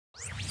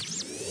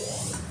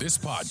This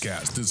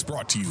podcast is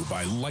brought to you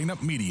by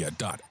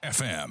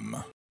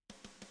lineupmedia.fm.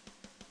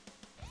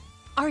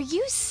 Are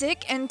you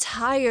sick and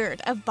tired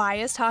of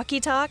biased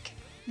hockey talk?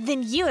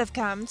 Then you have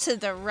come to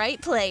the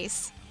right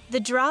place. The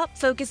Drop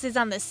focuses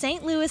on the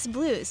St. Louis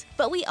Blues,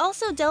 but we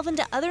also delve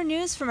into other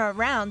news from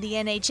around the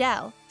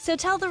NHL. So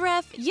tell the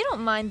ref you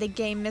don't mind the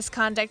game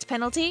misconduct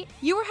penalty.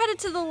 You were headed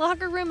to the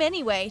locker room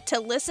anyway to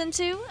listen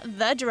to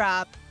The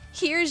Drop.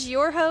 Here's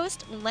your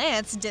host,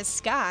 Lance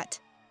Descott.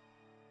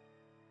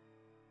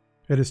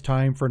 It is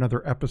time for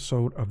another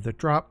episode of The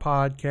Drop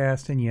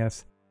Podcast, and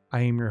yes,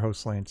 I am your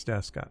host, Lance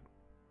Descott.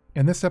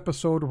 In this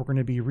episode, we're going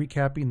to be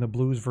recapping the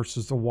Blues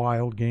versus the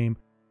Wild game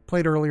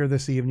played earlier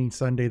this evening,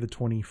 Sunday the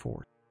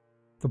 24th.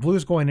 The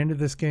Blues going into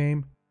this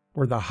game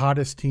were the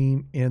hottest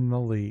team in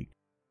the league.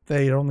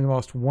 They had only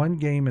lost one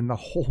game in the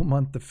whole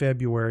month of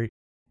February,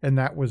 and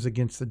that was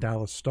against the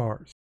Dallas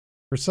Stars.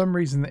 For some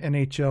reason, the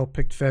NHL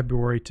picked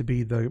February to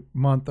be the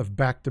month of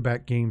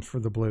back-to-back games for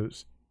the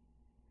Blues.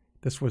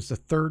 This was the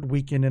third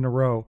weekend in a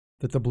row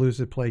that the Blues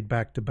had played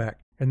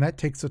back-to-back, and that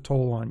takes a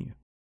toll on you.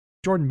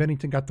 Jordan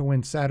Binnington got the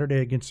win Saturday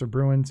against the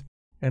Bruins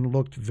and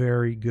looked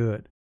very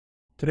good.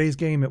 Today's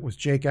game, it was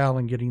Jake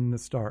Allen getting the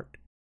start.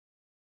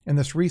 In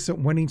this recent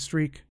winning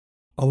streak,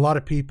 a lot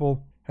of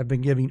people have been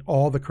giving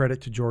all the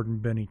credit to Jordan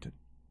Binnington.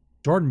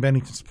 Jordan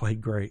Binnington's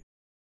played great.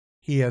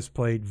 He has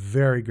played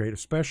very great,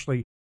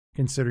 especially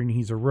considering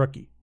he's a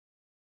rookie.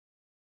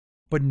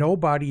 But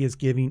nobody is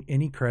giving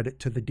any credit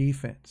to the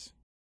defense.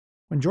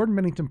 When Jordan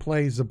Binnington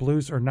plays, the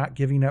Blues are not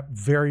giving up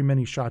very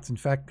many shots. In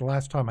fact, the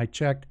last time I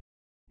checked,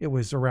 it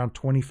was around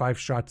 25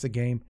 shots a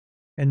game,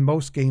 and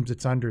most games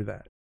it's under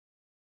that.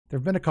 There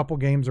have been a couple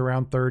games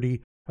around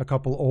 30, a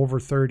couple over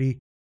 30,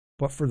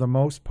 but for the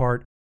most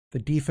part, the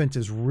defense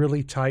is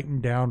really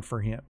tightened down for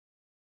him.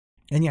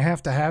 And you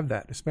have to have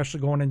that,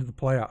 especially going into the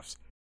playoffs.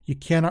 You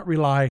cannot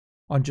rely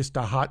on just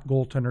a hot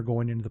goaltender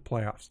going into the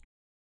playoffs.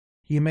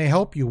 He may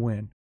help you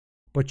win,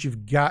 but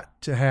you've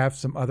got to have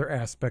some other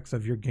aspects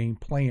of your game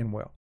playing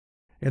well.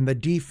 And the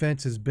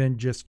defense has been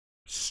just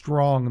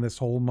strong this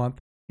whole month.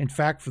 In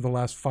fact, for the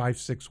last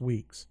 5-6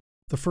 weeks.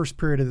 The first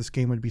period of this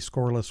game would be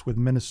scoreless with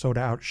Minnesota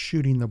out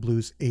shooting the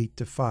Blues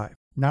 8-5.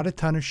 Not a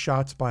ton of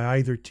shots by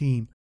either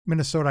team.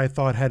 Minnesota, I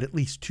thought, had at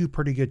least two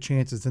pretty good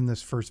chances in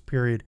this first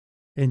period,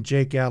 and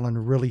Jake Allen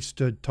really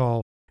stood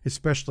tall,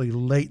 especially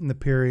late in the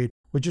period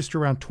with just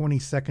around 20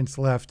 seconds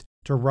left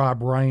to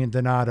rob Ryan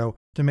Donato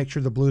to make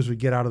sure the Blues would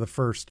get out of the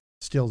first,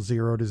 still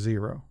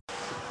 0-0.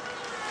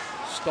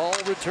 Stahl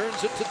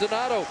returns it to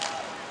Donato.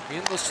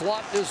 In the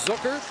slot is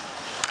Zucker.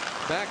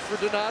 Back for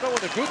Donato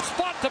in a good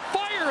spot to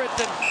fire it.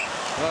 And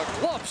a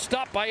glove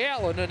stopped by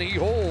Allen, and he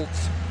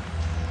holds.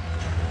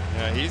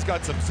 Yeah, he's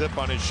got some zip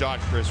on his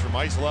shot, Chris. From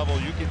ice level,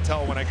 you can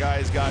tell when a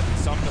guy's got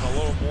something a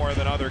little more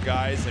than other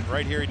guys. And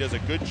right here, he does a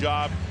good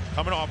job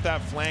coming off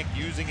that flank,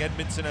 using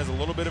Edmundson as a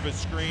little bit of a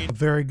screen. A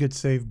very good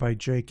save by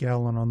Jake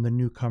Allen on the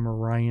newcomer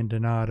Ryan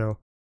Donato.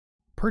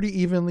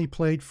 Pretty evenly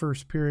played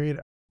first period.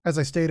 As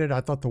I stated,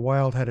 I thought the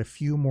Wild had a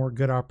few more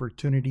good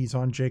opportunities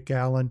on Jake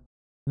Allen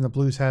than the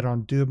Blues had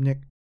on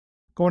Dubnyk.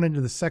 Going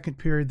into the second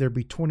period, there'd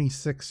be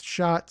 26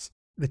 shots.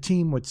 The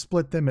team would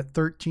split them at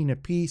 13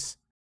 apiece,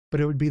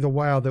 but it would be the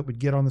Wild that would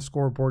get on the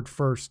scoreboard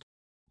first,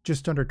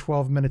 just under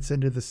 12 minutes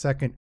into the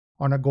second,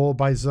 on a goal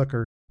by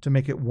Zucker to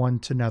make it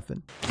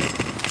 1-0.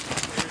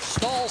 Here's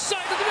Stahl, side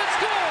of the net,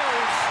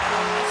 scores!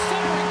 A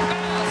centering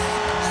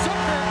pass.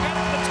 Zucker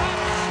got the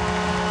touch,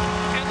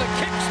 and the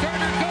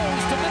Kickstarter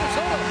goes to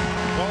Minnesota.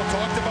 Well,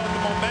 talked about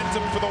the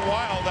momentum for the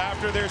Wild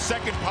after their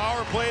second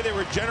power play. They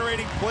were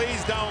generating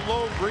plays down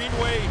low.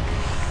 Greenway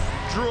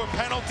drew a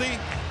penalty,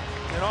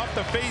 and off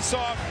the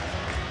face-off,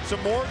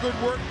 some more good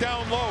work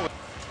down low.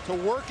 To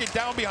work it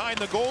down behind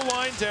the goal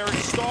line to Eric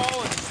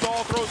Stahl, and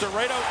Stahl throws it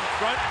right out in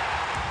front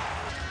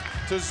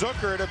to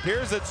Zucker. It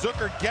appears that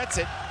Zucker gets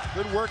it.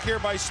 Good work here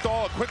by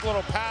Stahl, a quick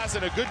little pass,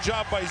 and a good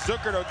job by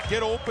Zucker to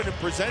get open and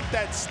present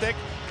that stick.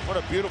 What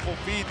a beautiful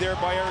feed there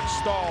by Eric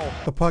Stahl.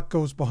 The puck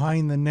goes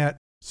behind the net.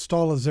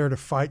 Stahl is there to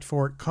fight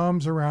for it,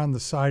 comes around the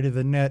side of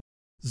the net.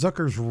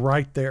 Zucker's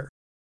right there.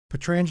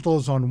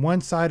 Petrangelo's on one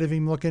side of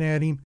him looking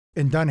at him,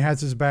 and Dunn has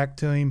his back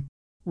to him,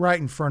 right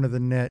in front of the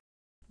net.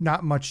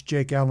 Not much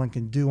Jake Allen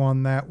can do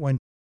on that one.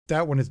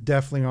 That one is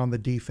definitely on the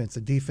defense.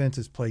 The defense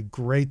has played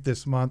great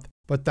this month,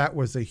 but that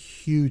was a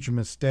huge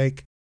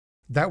mistake.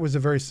 That was a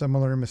very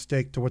similar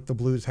mistake to what the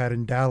Blues had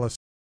in Dallas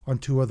on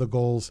two of the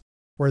goals,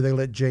 where they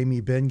let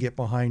Jamie Benn get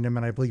behind him,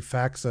 and I believe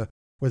Faxa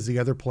was the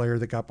other player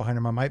that got behind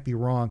him. I might be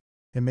wrong.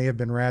 It may have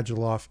been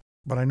Radulov,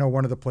 but I know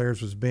one of the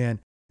players was Ben,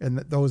 and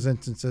those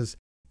instances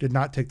did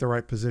not take the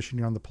right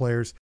positioning on the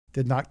players,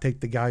 did not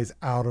take the guys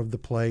out of the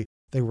play.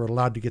 They were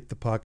allowed to get the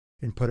puck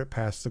and put it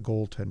past the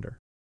goaltender.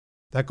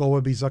 That goal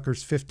would be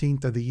Zucker's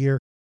 15th of the year.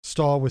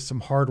 Stahl with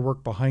some hard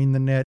work behind the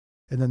net,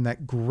 and then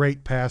that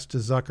great pass to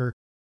Zucker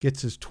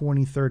gets his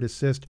 23rd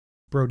assist.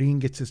 Brodin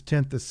gets his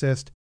 10th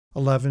assist,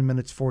 11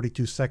 minutes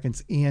 42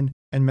 seconds in,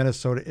 and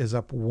Minnesota is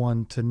up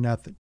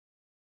 1-0.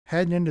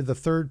 Heading into the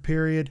third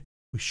period,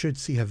 we should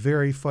see a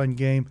very fun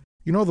game.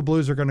 You know the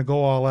Blues are going to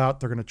go all out.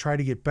 They're going to try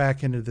to get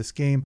back into this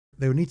game.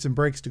 They would need some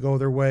breaks to go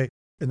their way,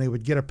 and they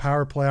would get a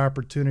power play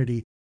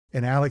opportunity,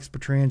 and Alex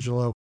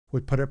Pietrangelo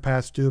would put it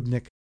past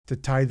Dubnyk to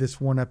tie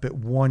this one up at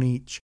 1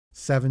 each,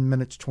 7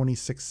 minutes,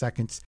 26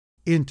 seconds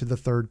into the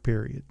third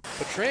period.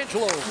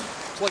 Pietrangelo,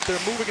 it's like they're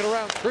moving it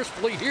around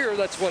crisply here.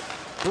 That's what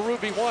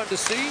Berube wanted to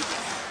see.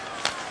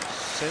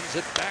 Sends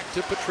it back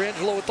to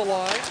Pietrangelo at the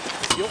line.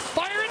 He'll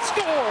fire and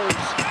scores!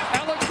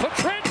 Alex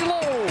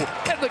Pietrangelo,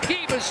 and the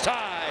game is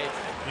tied.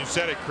 You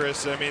said it,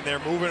 Chris. I mean, they're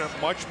moving it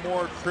much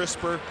more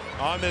crisper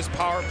on this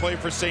power play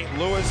for St.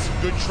 Louis.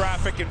 Good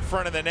traffic in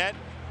front of the net.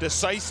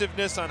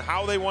 Decisiveness on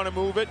how they want to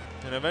move it.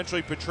 And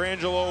eventually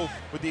Pietrangelo,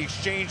 with the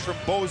exchange from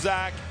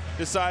Bozak,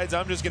 decides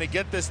I'm just going to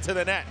get this to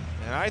the net.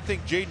 And I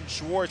think Jaden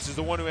Schwartz is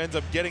the one who ends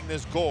up getting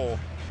this goal.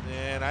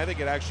 And I think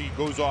it actually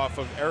goes off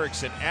of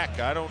Eriksson Ek.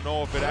 I don't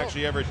know if it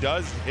actually ever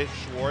does hit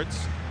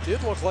Schwartz.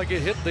 Did look like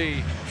it hit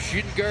the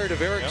shin guard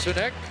of Eriksson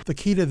Ek. The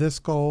key to this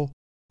goal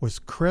was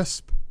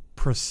crisp,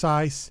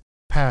 precise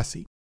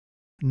passing.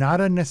 Not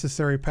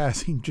unnecessary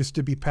passing just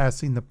to be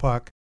passing the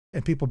puck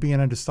and people being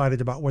undecided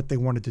about what they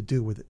wanted to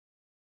do with it.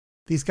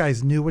 These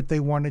guys knew what they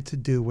wanted to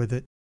do with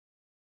it.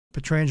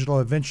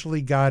 Pietrangelo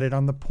eventually got it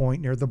on the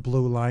point near the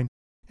blue line,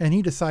 and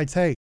he decides,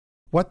 hey,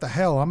 what the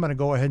hell, I'm going to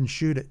go ahead and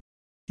shoot it.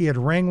 He had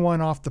rang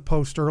one off the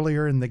post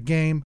earlier in the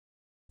game.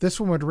 This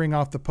one would ring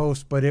off the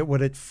post, but it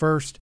would at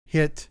first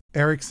hit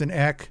Eriksson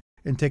Ek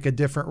and take a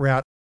different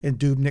route, and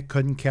Dubnyk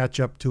couldn't catch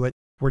up to it.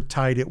 We're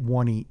tied at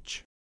 1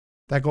 each.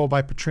 That goal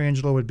by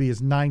Pietrangelo would be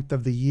his 9th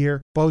of the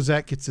year.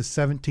 Bozak gets his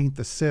 17th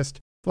assist.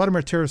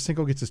 Vladimir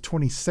Tarasenko gets his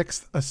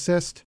 26th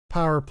assist,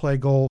 power play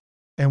goal,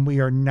 and we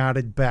are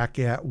knotted back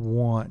at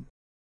 1.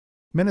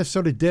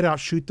 Minnesota did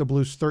outshoot the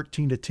Blues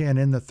 13-10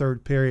 in the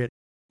third period.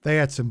 They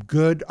had some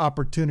good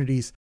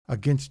opportunities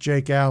against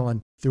Jake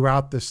Allen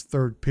throughout this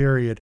third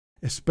period,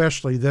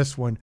 especially this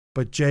one,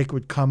 but Jake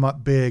would come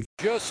up big.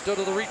 Just out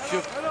of the reach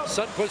of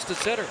Sundqvist to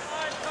center.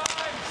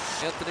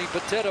 Anthony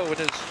Bitetto in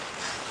his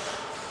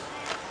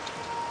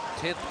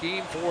 10th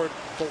game for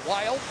the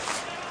Wild.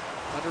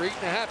 Under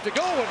 8.5 to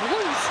go, and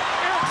loose.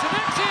 Eriksson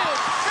Ek's in.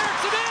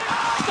 Eriksson Ek,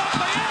 stopped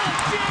by Allen,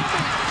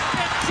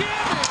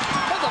 jamming,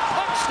 and the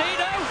puck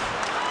stayed out.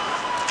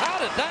 How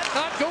did that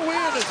not go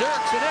in as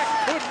Eriksson Ek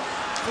couldn't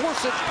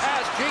force it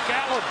past Jake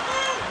Allen?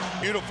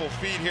 Beautiful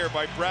feed here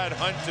by Brad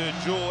Hunt to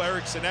Joel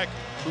Eriksson Ek,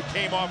 who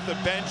came off the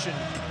bench and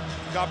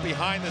got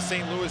behind the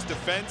St. Louis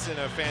defense, and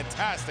a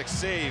fantastic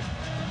save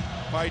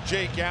by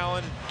Jake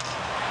Allen.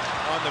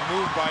 On the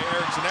move by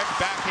Eriksson Ek,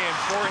 backhand,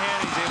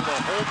 forehand. He's able to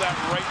hold that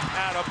right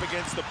pad up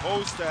against the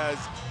post as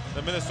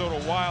the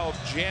Minnesota Wild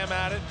jam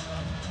at it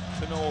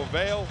to no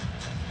avail.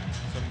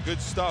 Some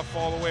good stuff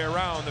all the way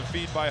around. The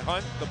feed by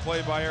Hunt, the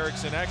play by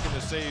Eriksson Ek, and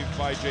the save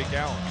by Jake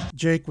Allen.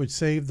 Jake would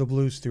save the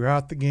Blues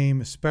throughout the game,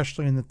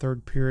 especially in the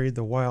third period.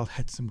 The Wild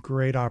had some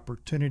great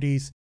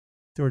opportunities.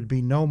 There would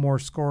be no more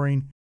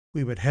scoring.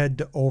 We would head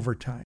to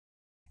overtime.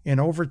 In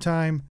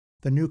overtime,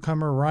 the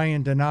newcomer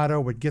Ryan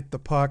Donato would get the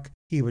puck.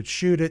 He would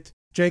shoot it.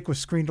 Jake was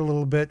screened a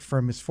little bit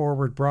from his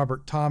forward,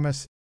 Robert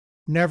Thomas.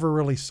 Never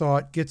really saw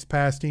it, gets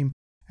past him,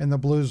 and the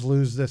Blues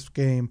lose this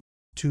game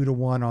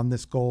 2-1 on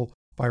this goal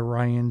by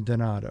Ryan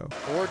Donato.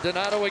 Or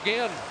Donato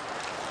again.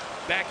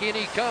 Back in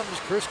he comes,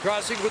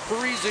 crisscrossing with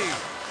Parise. And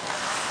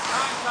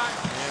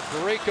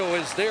Parayko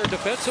is there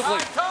defensively.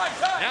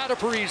 Now to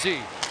Parise.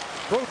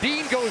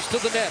 Brodin goes to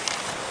the net.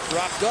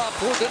 Dropped off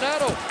for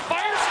Donato.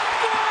 Fires,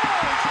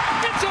 scores!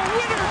 It's a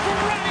winner for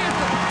Ryan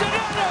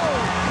Donato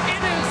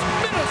in his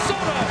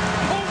Minnesota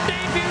home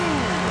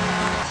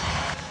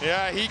debut.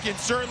 Yeah, he can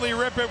certainly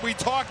rip it. We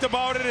talked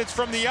about it. It's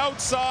from the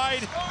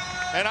outside.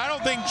 And I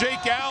don't think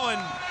Jake Allen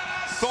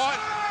thought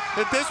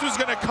that this was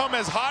going to come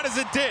as hot as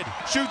it did.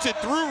 Shoots it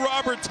through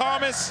Robert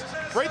Thomas,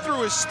 right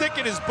through his stick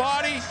and his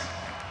body.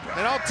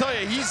 And I'll tell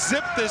you, he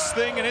zipped this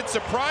thing, and it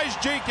surprised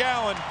Jake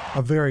Allen.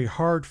 A very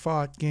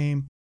hard-fought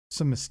game.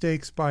 Some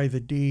mistakes by the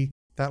D.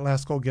 That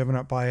last goal given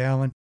up by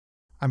Allen.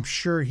 I'm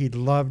sure he'd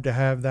love to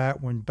have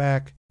that one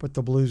back, but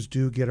the Blues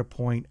do get a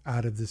point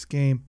out of this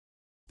game.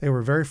 They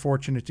were very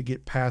fortunate to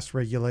get past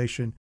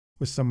regulation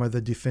with some of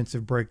the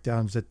defensive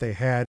breakdowns that they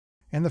had,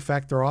 and the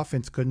fact their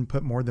offense couldn't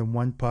put more than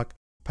one puck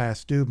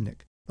past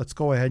Dubnyk. Let's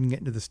go ahead and get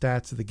into the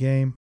stats of the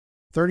game.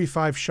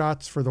 35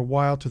 shots for the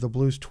Wild to the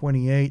Blues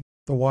 28.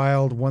 The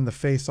Wild won the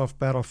face-off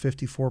battle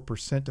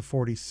 54% to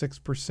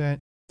 46%.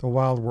 The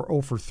Wild were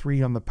 0 for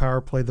 3 on the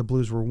power play. The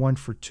Blues were 1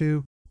 for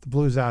 2. The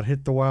Blues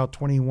out-hit the Wild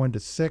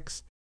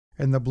 21-6,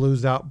 and the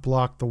Blues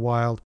out-blocked the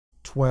Wild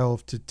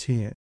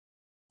 12-10.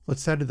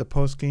 Let's head to the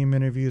post-game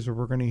interviews where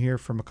we're going to hear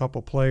from a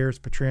couple players,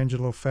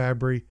 Pietrangelo,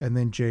 Fabbri, and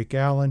then Jake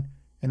Allen.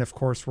 And of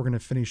course, we're going to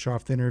finish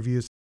off the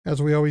interviews,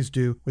 as we always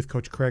do, with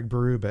Coach Craig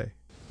Berube.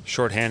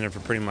 Short-handed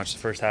for pretty much the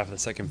first half of the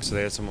second, so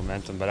they had some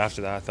momentum. But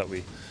after that, I thought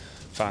we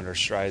found our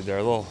stride there.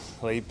 A little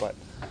late, but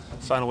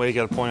found a way to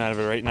get a point out of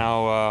it. Right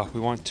now,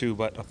 we want 2,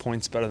 but a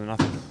point's better than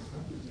nothing.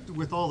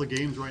 With all the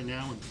games right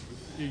now,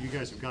 you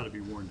guys have got to be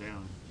worn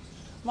down.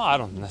 Well, I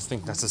don't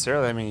think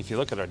necessarily. I mean, if you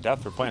look at our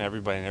depth, we're playing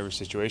everybody in every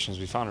situation.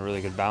 We found a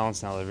really good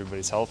balance now that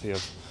everybody's healthy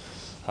of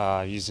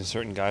using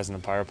certain guys in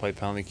the power play,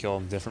 penalty kill,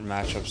 different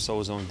matchups,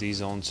 O zone, D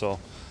zone. So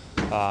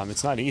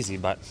it's not easy,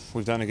 but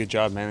we've done a good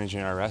job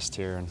managing our rest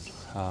here. And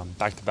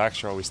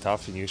back-to-backs are always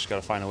tough, and you just got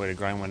to find a way to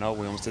grind one out.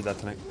 We almost did that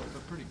tonight.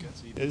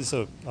 It's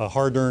a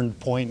hard-earned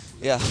point.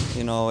 Yeah,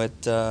 it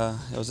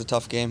was a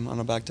tough game on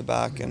a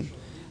back-to-back, and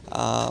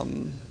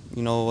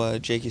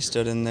Jakey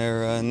stood in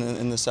there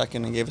in the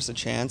second and gave us a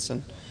chance,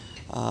 and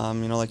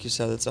like you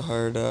said, it's a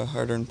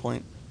hard-earned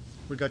point.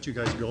 What got you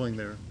guys going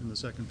there in the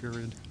second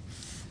period?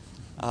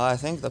 I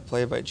think the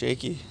play by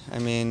Jakey. I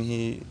mean,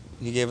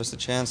 he gave us a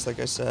chance, like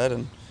I said,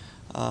 and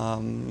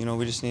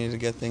we just needed to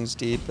get things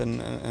deep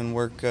and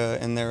work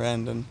in their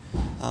end, and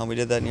we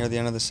did that near the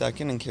end of the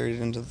second and carried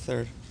it into the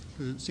third.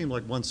 It seemed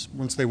like once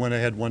they went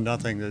ahead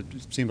 1-0,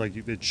 it seemed like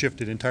it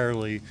shifted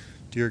entirely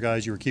to your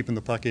guys. You were keeping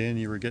the puck in,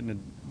 you were getting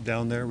it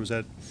down there. Was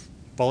that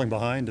falling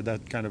behind? Did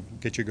that kind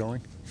of get you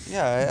going?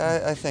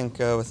 Yeah, I think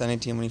with any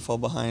team, when you fall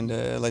behind,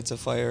 it lights a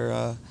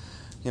fire,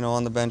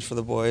 on the bench for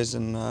the boys,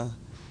 and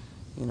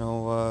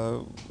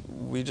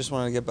we just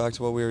wanted to get back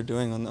to what we were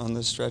doing on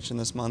this stretch in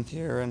this month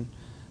here, and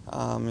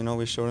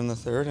we showed in the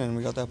third, and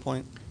we got that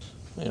point.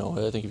 I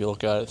think if you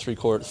look at it,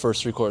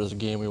 first three quarters of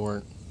the game, we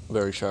weren't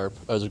very sharp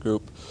as a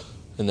group.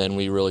 And then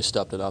we really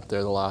stepped it up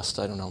there the last,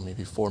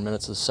 maybe 4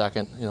 minutes of the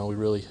second. We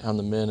really hemmed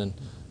them in. And,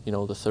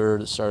 the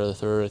start of the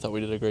third, I thought we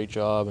did a great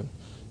job. And,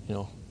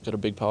 got a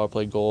big power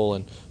play goal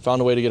and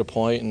found a way to get a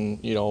point.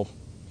 And,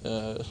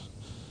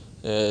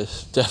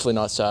 definitely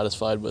not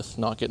satisfied with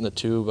not getting the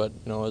 2. But,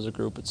 as a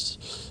group,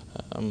 it's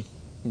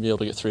be able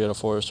to get 3 out of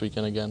 4 this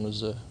weekend again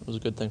was a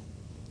good thing.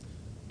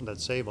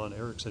 That save on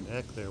Eriksson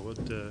Ek there,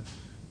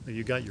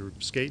 you got your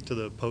skate to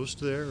the post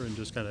there and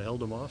just kind of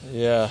held him off?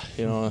 Yeah,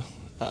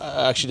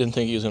 I actually didn't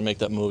think he was going to make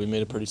that move. He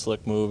made a pretty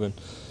slick move, and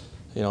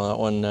that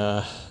one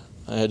I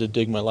had to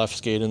dig my left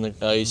skate in the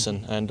ice,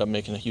 and I ended up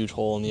making a huge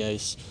hole in the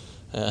ice.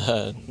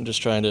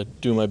 Just trying to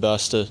do my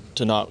best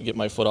to not get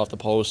my foot off the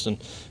post, and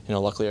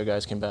luckily our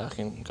guys came back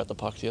and got the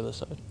puck to the other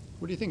side.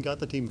 What do you think got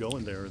the team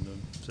going there in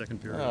the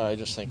second period? I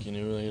just think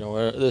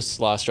this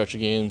last stretch of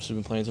games we've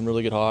been playing some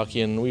really good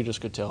hockey, and we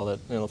just could tell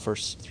that the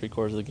first 3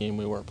 quarters of the game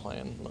we weren't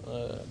playing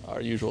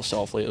our usual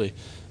self lately.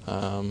 They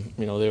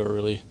were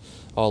really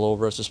all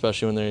over us,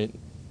 especially when they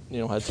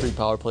had 3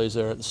 power plays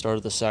there at the start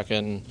of the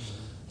second, and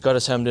got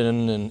us hemmed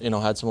in, and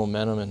had some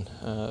momentum, and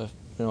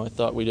I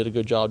thought we did a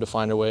good job to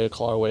find our way, to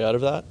claw our way out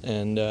of that,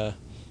 and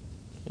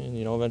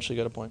eventually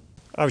got a point.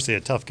 Obviously a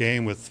tough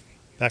game with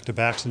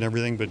back-to-backs and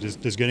everything, but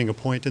is getting a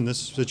point in this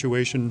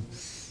situation?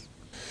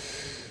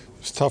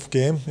 It's a tough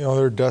game.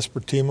 They're a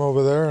desperate team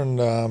over there, and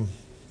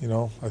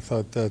I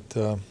thought that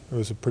it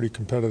was a pretty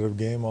competitive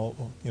game all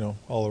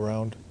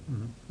around.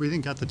 Mm-hmm. What do you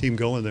think got the team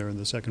going there in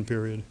the second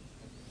period?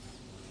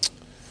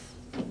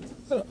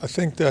 I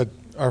think that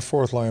our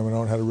fourth line went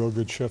out and had a real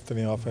good shift in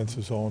the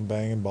offensive zone,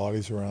 banging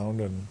bodies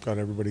around and got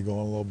everybody going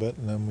a little bit,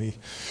 and then we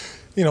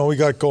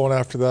got going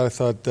after that. I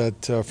thought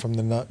that from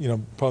the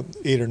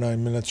probably 8 or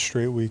 9 minutes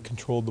straight, we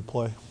controlled the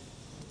play.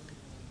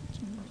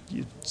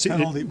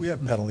 We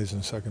had penalties in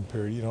the second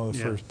period.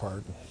 First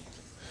part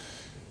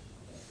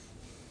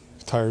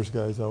tires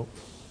guys out.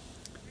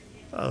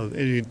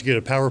 You get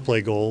a power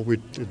play goal.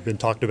 It's been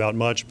talked about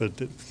much, but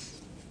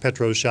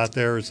Petro's shot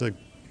there is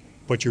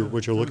what you're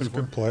looking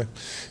for. Good play.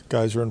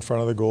 Guys are in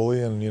front of the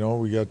goalie, and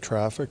we got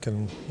traffic,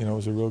 and it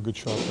was a real good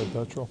shot by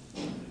Petro.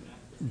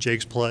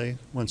 Jake's play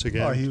once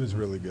again. Oh, he was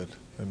really good.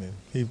 I mean,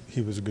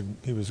 he was a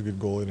good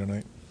goalie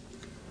tonight.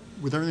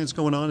 With everything that's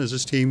going on, is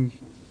this team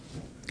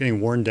getting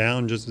worn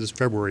down? Just this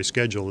February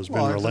schedule has been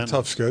relentless. It's a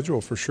tough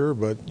schedule for sure,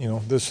 but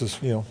this is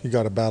you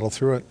got to battle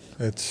through it.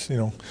 It's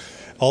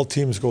all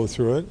teams go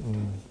through it,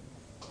 and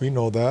we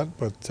know that.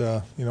 But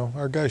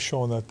our guys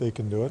showing that they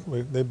can do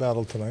it. They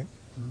battled tonight.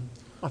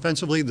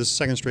 Offensively, this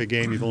second straight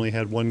game, you've only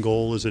had 1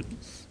 goal. Is it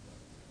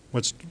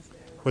what's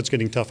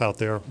getting tough out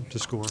there to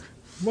score?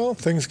 Well,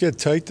 things get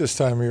tight this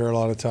time of year a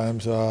lot of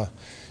times.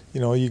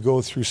 You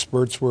go through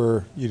spurts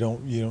where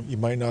you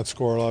might not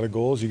score a lot of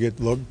goals. You get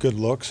good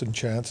looks and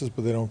chances,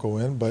 but they don't go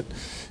in. But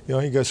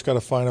you just got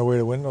to find a way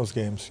to win those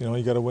games.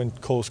 You got to win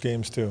close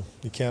games too.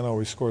 You can't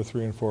always score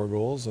 3 and 4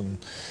 goals, and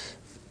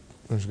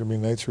there's going to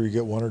be nights where you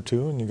get 1 or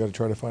 2, and you got to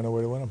try to find a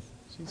way to win them.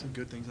 Seen some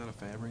good things out of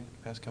Fabry.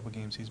 Past couple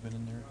games he's been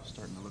in there,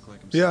 starting to look like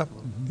himself.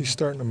 Yeah, he's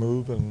starting to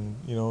move, and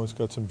he's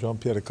got some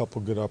jump. He had a couple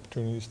good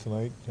opportunities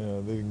tonight. He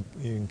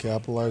didn't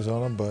capitalize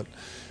on them, but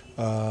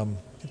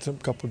it's a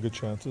couple of good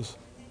chances.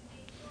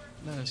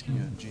 I'm not asking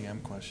you a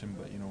GM question,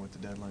 but with the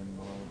deadline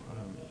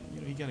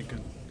involved, you got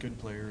a good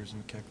players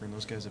in Kecker, and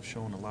those guys have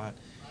shown a lot.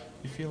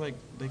 You feel like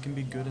they can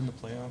be good in the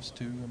playoffs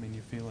too? I mean,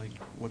 you feel like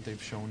what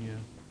they've shown you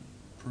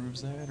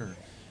proves that, or?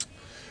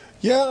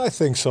 Yeah, I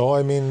think so.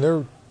 I mean,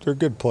 they're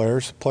good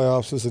players.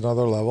 Playoffs is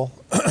another level,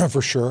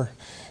 for sure.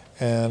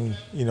 And,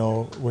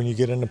 when you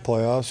get into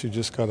playoffs,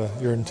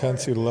 your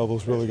intensity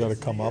levels really got to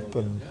come up,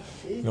 and,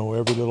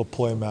 every little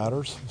play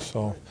matters.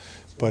 So,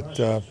 but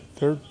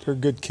they're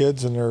good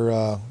kids, and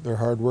they're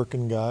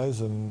hard-working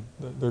guys, and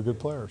they're good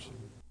players.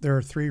 There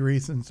are 3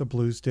 reasons the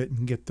Blues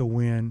didn't get the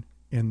win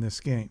in this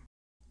game.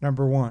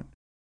 Number 1,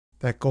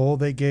 that goal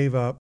they gave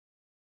up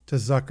to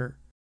Zucker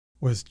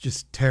was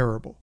just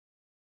terrible.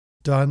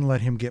 Dunn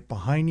let him get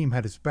behind him,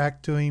 had his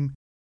back to him,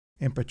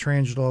 and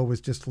Pietrangelo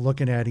was just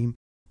looking at him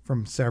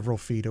from several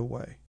feet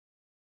away.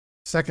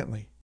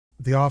 Secondly,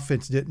 the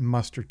offense didn't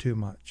muster too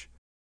much.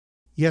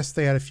 Yes,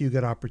 they had a few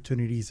good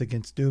opportunities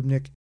against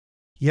Dubnyk.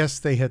 Yes,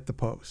 they hit the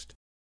post.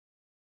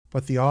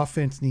 But the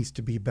offense needs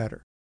to be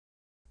better.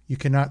 You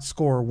cannot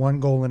score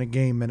 1 goal in a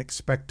game and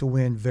expect to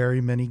win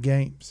very many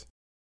games.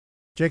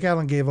 Jake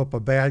Allen gave up a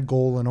bad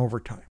goal in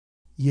overtime.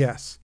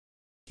 Yes,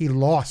 he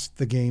lost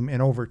the game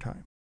in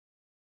overtime.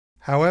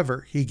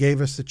 However, he gave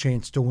us the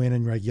chance to win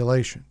in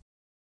regulation.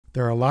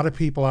 There are a lot of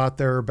people out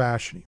there who are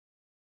bashing him.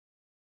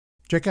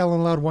 Jake Allen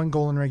allowed 1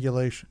 goal in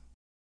regulation.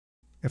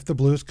 If the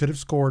Blues could have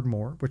scored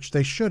more, which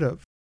they should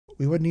have,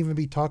 we wouldn't even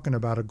be talking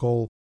about a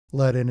goal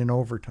let in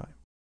overtime.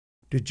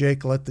 Did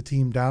Jake let the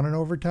team down in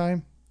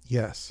overtime?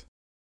 Yes.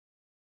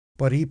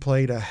 But he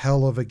played a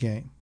hell of a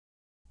game.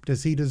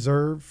 Does he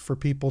deserve for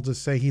people to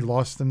say he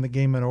lost them the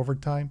game in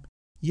overtime?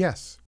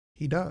 Yes,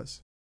 he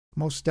does.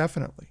 Most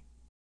definitely.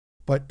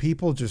 But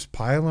people just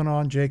piling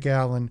on Jake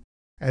Allen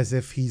as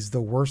if he's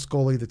the worst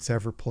goalie that's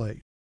ever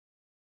played.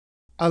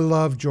 I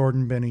love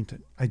Jordan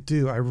Binnington. I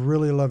do. I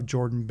really love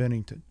Jordan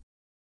Binnington.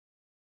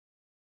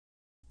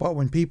 But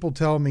when people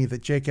tell me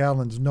that Jake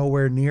Allen's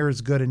nowhere near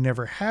as good and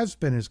never has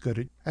been as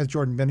good as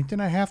Jordan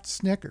Binnington, I have to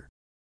snicker.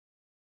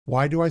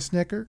 Why do I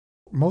snicker?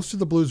 Most of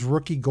the Blues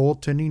rookie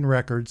goaltending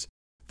records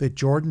that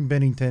Jordan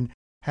Binnington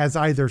has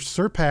either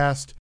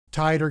surpassed,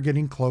 tied, or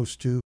getting close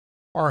to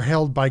are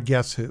held by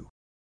guess who?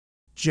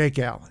 Jake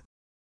Allen.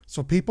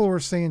 So people were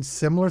saying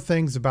similar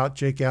things about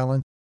Jake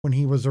Allen when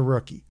he was a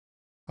rookie,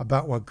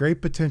 about what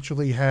great potential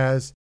he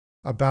has,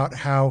 about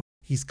how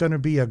he's going to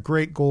be a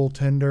great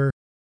goaltender,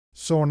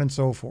 so on and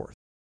so forth.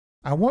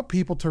 I want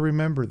people to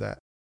remember that.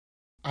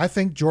 I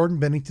think Jordan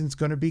Binnington's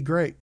going to be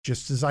great,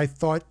 just as I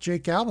thought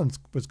Jake Allen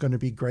was going to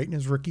be great in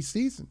his rookie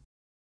season.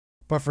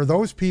 But for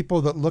those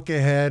people that look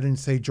ahead and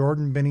say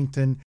Jordan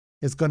Binnington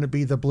is going to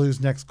be the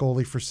Blues' next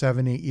goalie for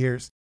 7-8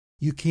 years,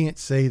 you can't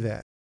say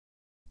that.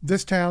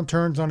 This town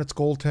turns on its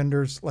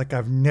goaltenders like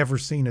I've never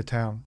seen a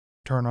town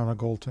turn on a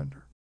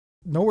goaltender.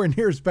 Nowhere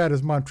near as bad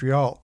as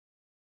Montreal.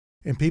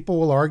 And people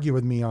will argue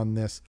with me on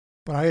this,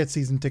 but I had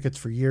season tickets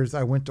for years.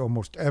 I went to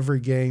almost every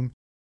game.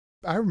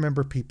 I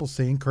remember people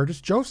saying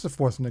Curtis Joseph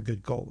wasn't a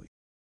good goalie.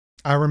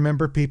 I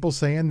remember people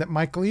saying that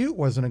Mike Liut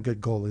wasn't a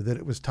good goalie, that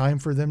it was time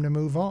for them to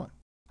move on.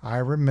 I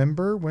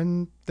remember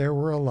when there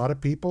were a lot of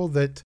people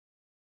that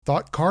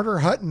thought Carter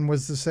Hutton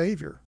was the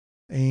savior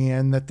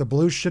and that the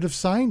Blues should have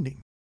signed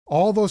him.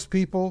 All those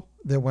people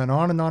that went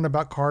on and on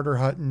about Carter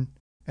Hutton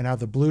and how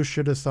the Blues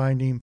should have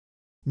signed him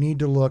need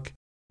to look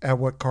at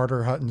what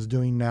Carter Hutton's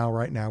doing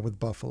right now with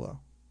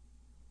Buffalo.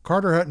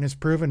 Carter Hutton has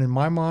proven in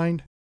my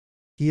mind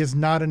he is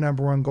not a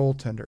number 1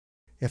 goaltender.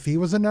 If he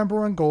was a number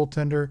 1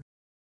 goaltender,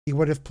 he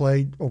would have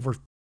played over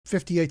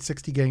 58,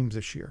 60 games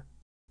this year.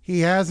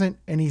 He hasn't,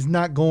 and he's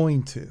not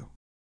going to.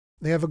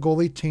 They have a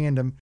goalie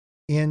tandem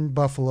in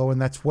Buffalo,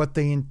 and that's what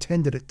they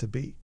intended it to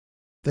be.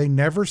 They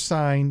never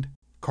signed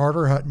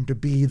Carter Hutton to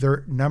be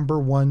their number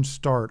 1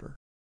 starter.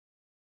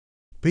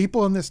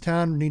 People in this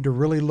town need to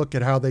really look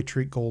at how they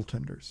treat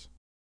goaltenders.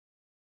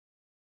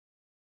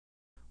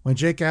 When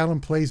Jake Allen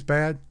plays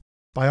bad,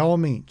 by all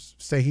means,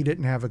 say he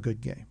didn't have a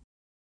good game.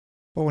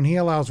 But when he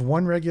allows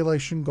 1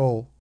 regulation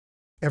goal,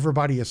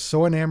 everybody is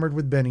so enamored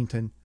with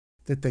Binnington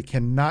that they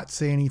cannot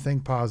say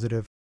anything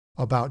positive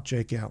about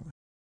Jake Allen.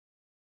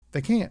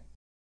 They can't.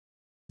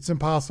 It's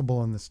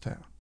impossible in this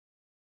town.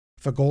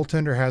 If a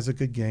goaltender has a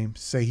good game,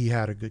 say he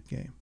had a good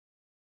game.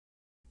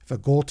 If a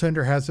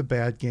goaltender has a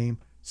bad game,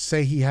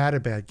 say he had a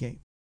bad game.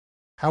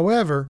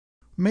 However,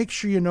 make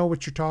sure you know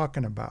what you're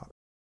talking about.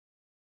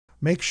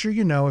 Make sure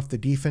you know if the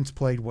defense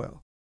played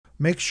well.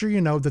 Make sure you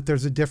know that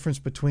there's a difference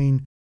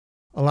between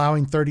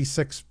allowing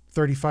 35,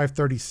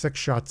 36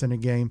 shots in a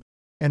game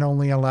and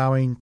only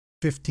allowing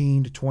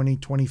 15 to 20,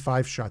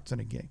 25 shots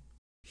in a game.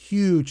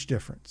 Huge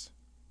difference.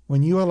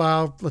 When you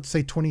allow, let's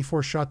say,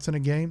 24 shots in a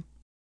game,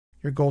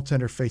 your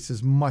goaltender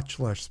faces much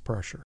less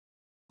pressure.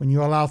 When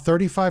you allow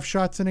 35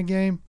 shots in a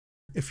game,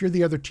 if you're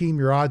the other team,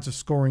 your odds of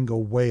scoring go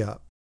way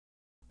up.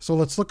 So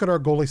let's look at our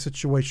goalie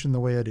situation the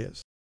way it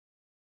is.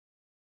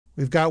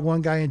 We've got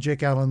one guy in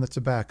Jake Allen that's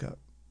a backup.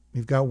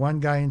 We've got one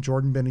guy in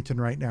Jordan Binnington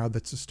right now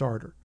that's a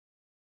starter.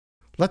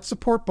 Let's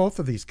support both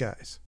of these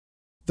guys.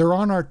 They're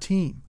on our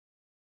team.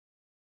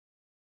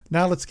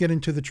 Now let's get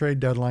into the trade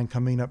deadline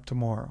coming up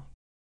tomorrow.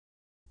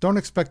 Don't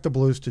expect the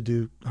Blues to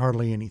do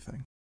hardly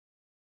anything.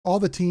 All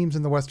the teams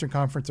in the Western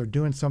Conference are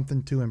doing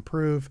something to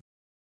improve.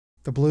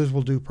 The Blues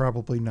will do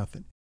probably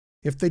nothing.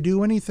 If they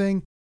do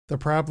anything, they'll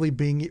probably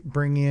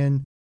bring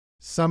in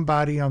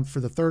somebody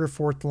for the 3rd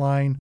or 4th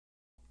line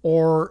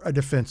or a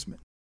defenseman.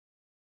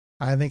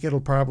 I think it'll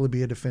probably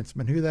be a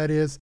defenseman. Who that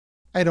is,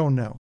 I don't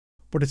know.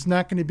 But it's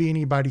not going to be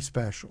anybody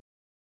special.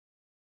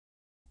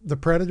 The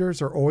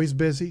Predators are always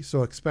busy,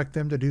 so expect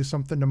them to do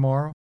something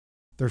tomorrow.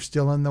 They're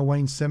still in the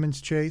Wayne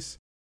Simmons chase.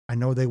 I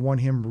know they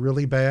want him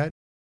really bad.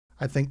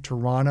 I think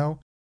Toronto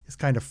is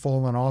kind of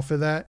falling off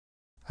of that.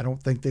 I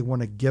don't think they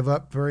want to give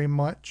up very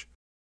much.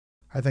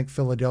 I think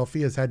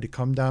Philadelphia has had to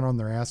come down on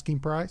their asking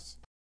price.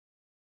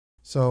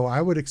 So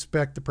I would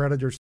expect the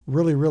Predators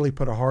really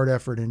put a hard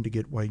effort in to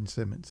get Wayne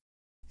Simmonds.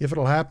 If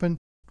it'll happen,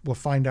 we'll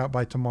find out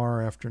by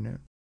tomorrow afternoon.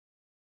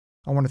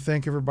 I want to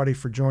thank everybody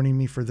for joining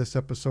me for this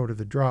episode of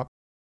The Drop.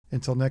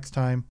 Until next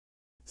time,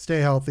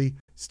 stay healthy,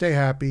 stay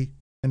happy,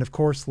 and of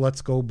course,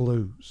 let's go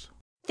Blues.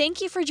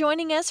 Thank you for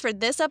joining us for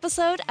this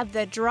episode of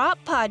the Drop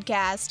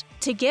Podcast.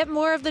 To get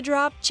more of The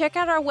Drop, check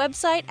out our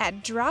website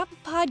at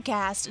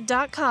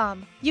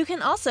droppodcast.com. You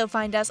can also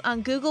find us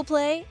on Google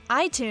Play,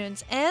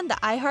 iTunes, and the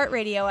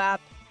iHeartRadio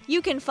app.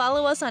 You can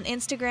follow us on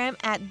Instagram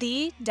at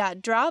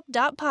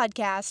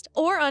the.drop.podcast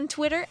or on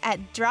Twitter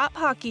at Drop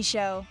Hockey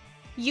Show.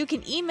 You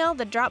can email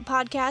the Drop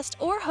Podcast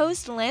or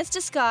host Lance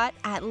DeScott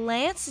at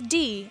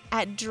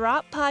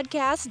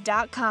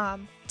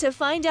lanced@droppodcast.com. To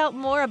find out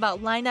more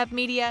about Lineup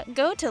Media,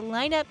 go to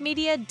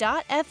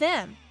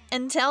lineupmedia.fm.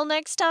 Until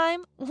next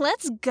time,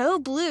 let's go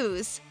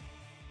Blues!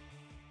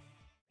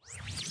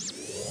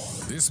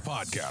 This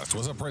podcast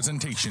was a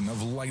presentation of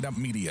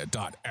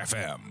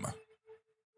lineupmedia.fm.